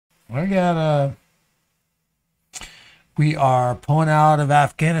We are pulling out of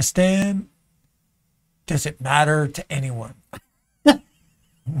Afghanistan. Does it matter to anyone?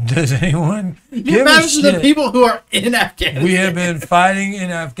 Does anyone give a shit? The people who are in Afghanistan. We have been fighting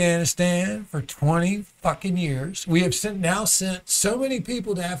in Afghanistan for 20 fucking years. We have now sent so many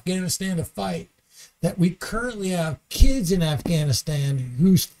people to Afghanistan to fight that we currently have kids in Afghanistan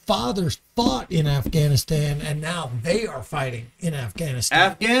whose fathers fought in Afghanistan, and now they are fighting in Afghanistan.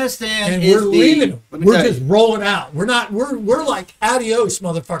 Afghanistan and is we're leaving them. We're just you. rolling out. We're not. We're like adios,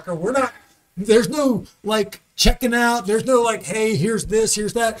 motherfucker. We're not. There's no like checking out. There's no like, hey, here's this,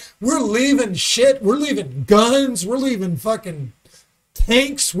 here's that. We're leaving shit. We're leaving guns. We're leaving fucking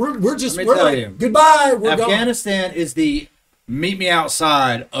tanks. We're like, goodbye. We're Afghanistan gone. is the meet me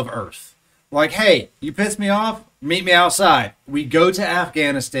outside of Earth. Like, hey, you pissed me off, meet me outside. We go to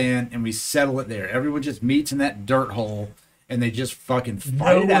Afghanistan and we settle it there. Everyone just meets in that dirt hole and they just fucking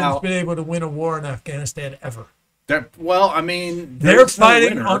fight it out. No one's been able to win a war in Afghanistan ever. Well, I mean, they're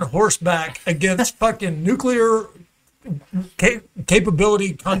fighting on horseback against fucking nuclear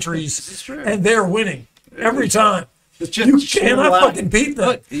capability countries, and they're winning every time. You cannot fucking beat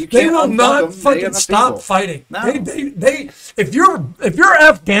them. They will not fucking stop fighting. No. If you're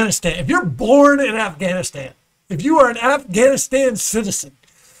Afghanistan, if you're born in Afghanistan, if you are an Afghanistan citizen,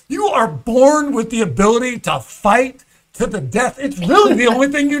 you are born with the ability to fight to the death. It's really the only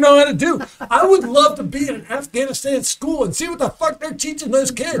thing you know how to do. I would love to be in an Afghanistan school and see what the fuck they're teaching those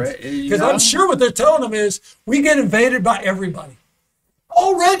kids. Because I'm sure what they're telling them is, we get invaded by everybody.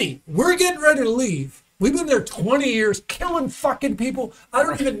 Already, we're getting ready to leave. We've been there 20 years, killing fucking people. I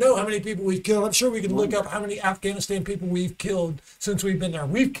don't even know how many people we've killed. I'm sure we can look up how many Afghanistan people we've killed since we've been there.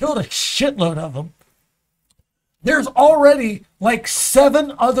 We've killed a shitload of them. There's already like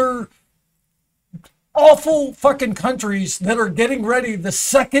 7 other awful fucking countries that are getting ready the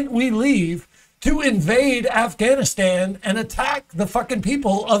second we leave to invade Afghanistan and attack the fucking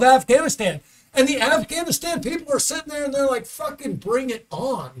people of Afghanistan. And the Afghanistan people are sitting there and they're like, fucking bring it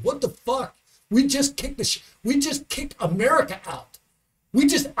on. What the fuck? We just kicked America out. We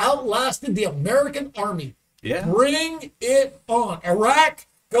just outlasted the American army. Yeah. Bring it on. Iraq,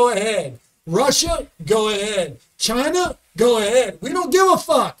 go ahead. Russia, go ahead. China, go ahead. We don't give a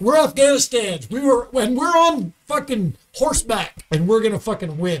fuck. We're Afghanistans. We're on fucking horseback, and we're gonna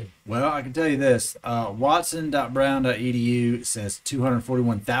fucking win. Well, I can tell you this. Watson.brown.edu says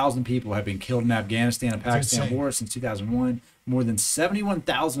 241,000 people have been killed in Afghanistan and Pakistan war since 2001. More than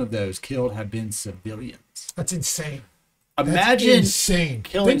 71,000 of those killed have been civilians. That's insane. Imagine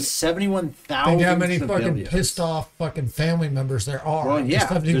killing 71,000 Think how many fucking pissed off fucking family members there are. Well, yeah,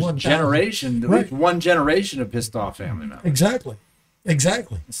 there's at least one generation of pissed off family members. Exactly. It's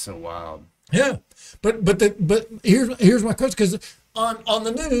so wild. Yeah, but here's my question, because on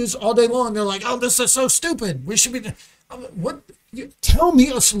the news all day long they're like, oh, this is so stupid. We should be. Tell me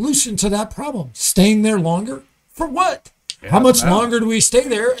a solution to that problem. Staying there longer for what? Yeah, how much longer do we stay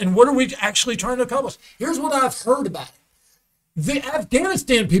there, and what are we actually trying to accomplish? Here's what I've heard about it. The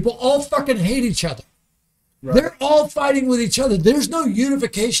Afghanistan people all fucking hate each other. Right. They're all fighting with each other. There's no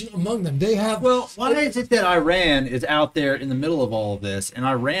unification among them. They have... Well, why do you think that Iran is out there in the middle of all of this, and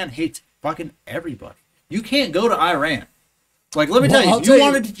Iran hates fucking everybody? You can't go to Iran. Like, let me tell you, if you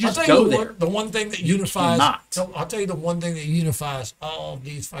wanted to just go there. The one thing that unifies... I'll tell you the one thing that unifies all of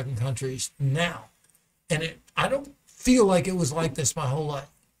these fucking countries now. And I don't feel like it was like this my whole life.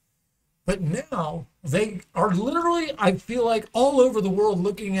 But now they are literally, I feel like, all over the world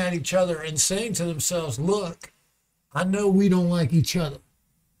looking at each other and saying to themselves, look, I know we don't like each other,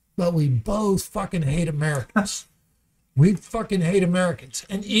 but we both fucking hate Americans. We fucking hate Americans.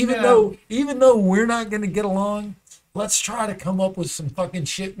 And even though we're not going to get along, let's try to come up with some fucking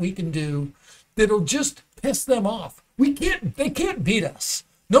shit we can do that'll just piss them off. They can't beat us.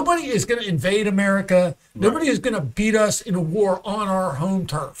 Nobody is going to invade America. Right. Nobody is going to beat us in a war on our home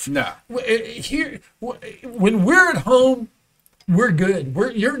turf. No. Here, when we're at home, we're good.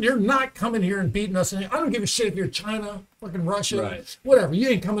 You're not coming here and beating us. I don't give a shit if you're China, fucking Russia, whatever. You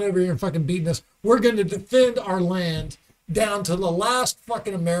ain't coming over here and fucking beating us. We're going to defend our land down to the last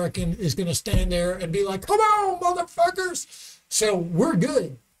fucking American is going to stand there and be like, come on, motherfuckers. So we're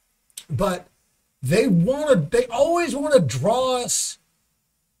good. But they always want to draw us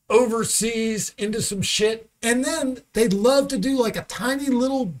overseas into some shit, and then they'd love to do like a tiny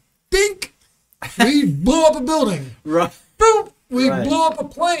little bink. We blew up a building. Right. Boom. We blew up a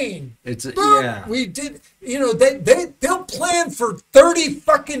plane. Boom. We did. They'll plan for 30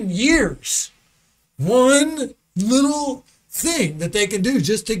 fucking years. One little thing that they can do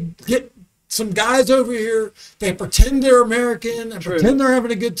just to get some guys over here, they pretend they're American and pretend they're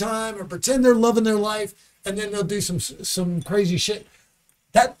having a good time and pretend they're loving their life, and then they'll do some crazy shit.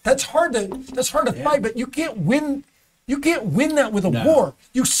 That's hard to fight, but you can't win. You can't win that with a war.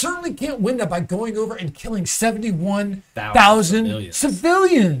 You certainly can't win that by going over and killing 71,000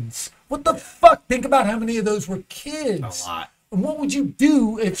 civilians. What the fuck? Think about how many of those were kids. A lot. And what would you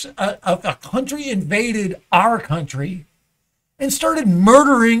do if a country invaded our country and started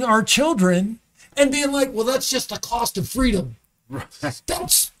murdering our children and being like, well, that's just the cost of freedom.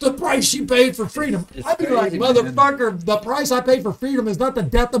 That's the price you paid for freedom. I'd be like, motherfucker, the price I paid for freedom is not the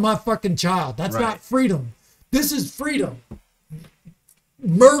death of my fucking child. That's not freedom. This is freedom.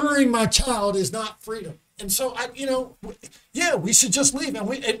 Murdering my child is not freedom. And so, we should just leave.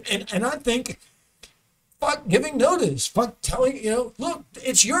 And I think, fuck giving notice. Fuck telling, look,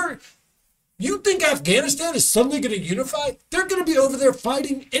 it's you think Afghanistan is suddenly going to unify? They're going to be over there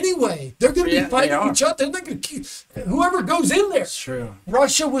fighting anyway. They're going to be fighting each other. They're going to keep whoever goes in there. That's true.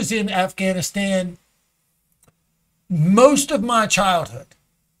 Russia was in Afghanistan most of my childhood.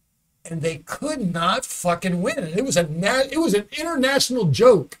 And they could not fucking win. It was an international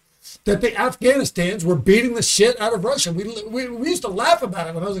joke that the Afghanistans were beating the shit out of Russia. We used to laugh about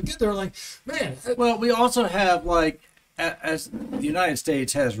it when I was a kid. They were like, man. Well, we also have, like, as the United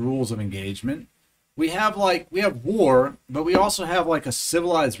States has rules of engagement, we have war, but we also have like a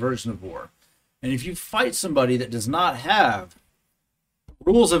civilized version of war. And if you fight somebody that does not have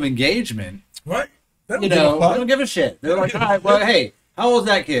rules of engagement, right? They don't give a shit. They're like, all right, well, hey, how old is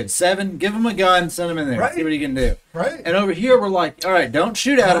that kid? 7? Give him a gun, send him in there, see what he can do. Right. And over here, we're like, all right, don't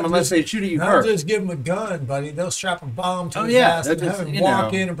shoot at him unless they shoot at you first. Not just give him a gun, buddy. They'll strap a bomb to his ass and have him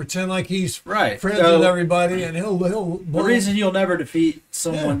walk in and pretend like he's friends with everybody, and he'll. The reason you'll never defeat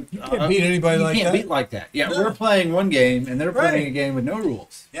someone, you can't beat anybody like that. You can't beat like that. Yeah, we're playing one game, and they're playing a game with no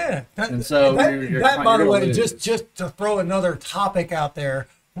rules. Yeah, and so that by the way, just to throw another topic out there,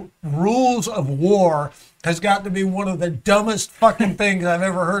 rules of war has got to be one of the dumbest fucking things I've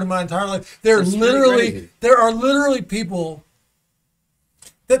ever heard in my entire life. There are literally people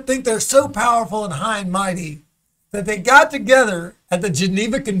that think they're so powerful and high and mighty that they got together at the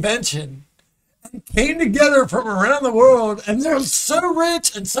Geneva Convention and came together from around the world, and they're so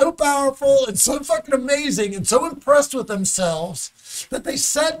rich and so powerful and so fucking amazing and so impressed with themselves that they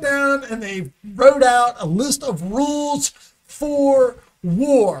sat down and they wrote out a list of rules for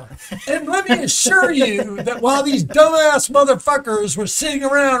war. And let me assure you that while these dumbass motherfuckers were sitting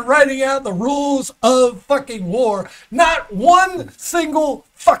around writing out the rules of fucking war, not one single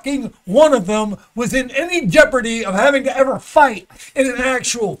fucking one of them was in any jeopardy of having to ever fight in an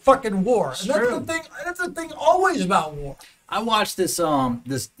actual fucking war. And that's the thing always about war. I watched this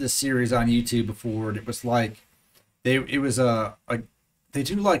this series on YouTube before, and it was like they do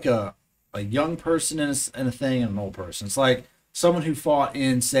like a young person in a thing and an old person. It's like someone who fought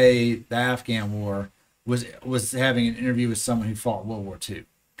in, say, the Afghan War was having an interview with someone who fought World War II,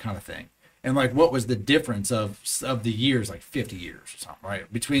 kind of thing. And like, what was the difference of the years, like 50 years or something,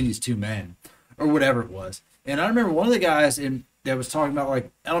 right, between these two men, or whatever it was. And I remember one of the guys that was talking about,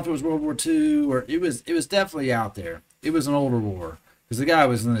 like, I don't know if it was World War II or it was definitely out there. It was an older war because the guy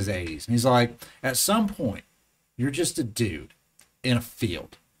was in his 80s, and he's like, at some point, you're just a dude in a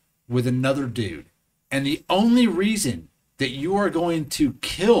field with another dude, and the only reason that you are going to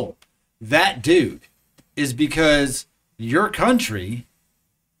kill that dude is because your country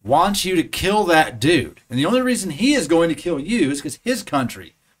wants you to kill that dude. And the only reason he is going to kill you is because his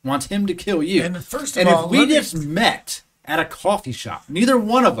country wants him to kill you. And first of all, if we just met at a coffee shop, neither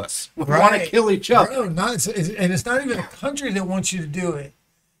one of us would want to kill each other. Bro, and it's not even a country that wants you to do it.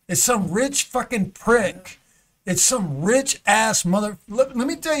 It's some rich fucking prick. It's some rich ass mother. Let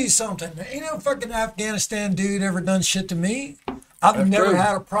me tell you something. There ain't no fucking Afghanistan dude ever done shit to me. I've never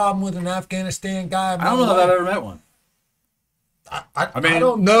had a problem with an Afghanistan guy. I don't know if I've ever met one. I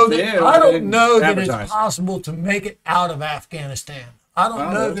don't know that it's possible to make it out of Afghanistan. I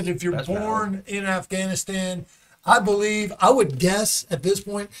don't know that if you're born in Afghanistan, I would guess at this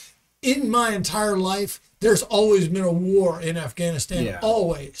point, in my entire life, there's always been a war in Afghanistan. Yeah.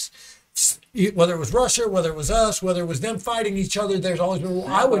 Always. Whether it was Russia, whether it was us, whether it was them fighting each other, there's always been.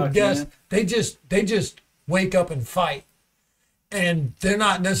 I would guess they just wake up and fight, and they're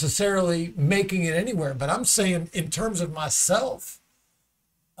not necessarily making it anywhere. But I'm saying, in terms of myself,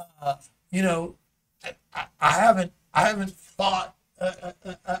 I haven't fought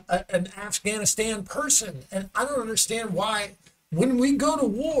an Afghanistan person, and I don't understand why. When we go to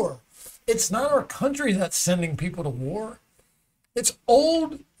war, it's not our country that's sending people to war. It's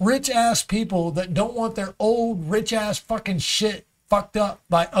old, rich-ass people that don't want their old, rich-ass fucking shit fucked up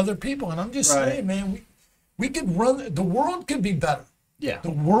by other people. And I'm just saying, man, we could run, the world could be better. Yeah.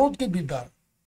 The world could be better.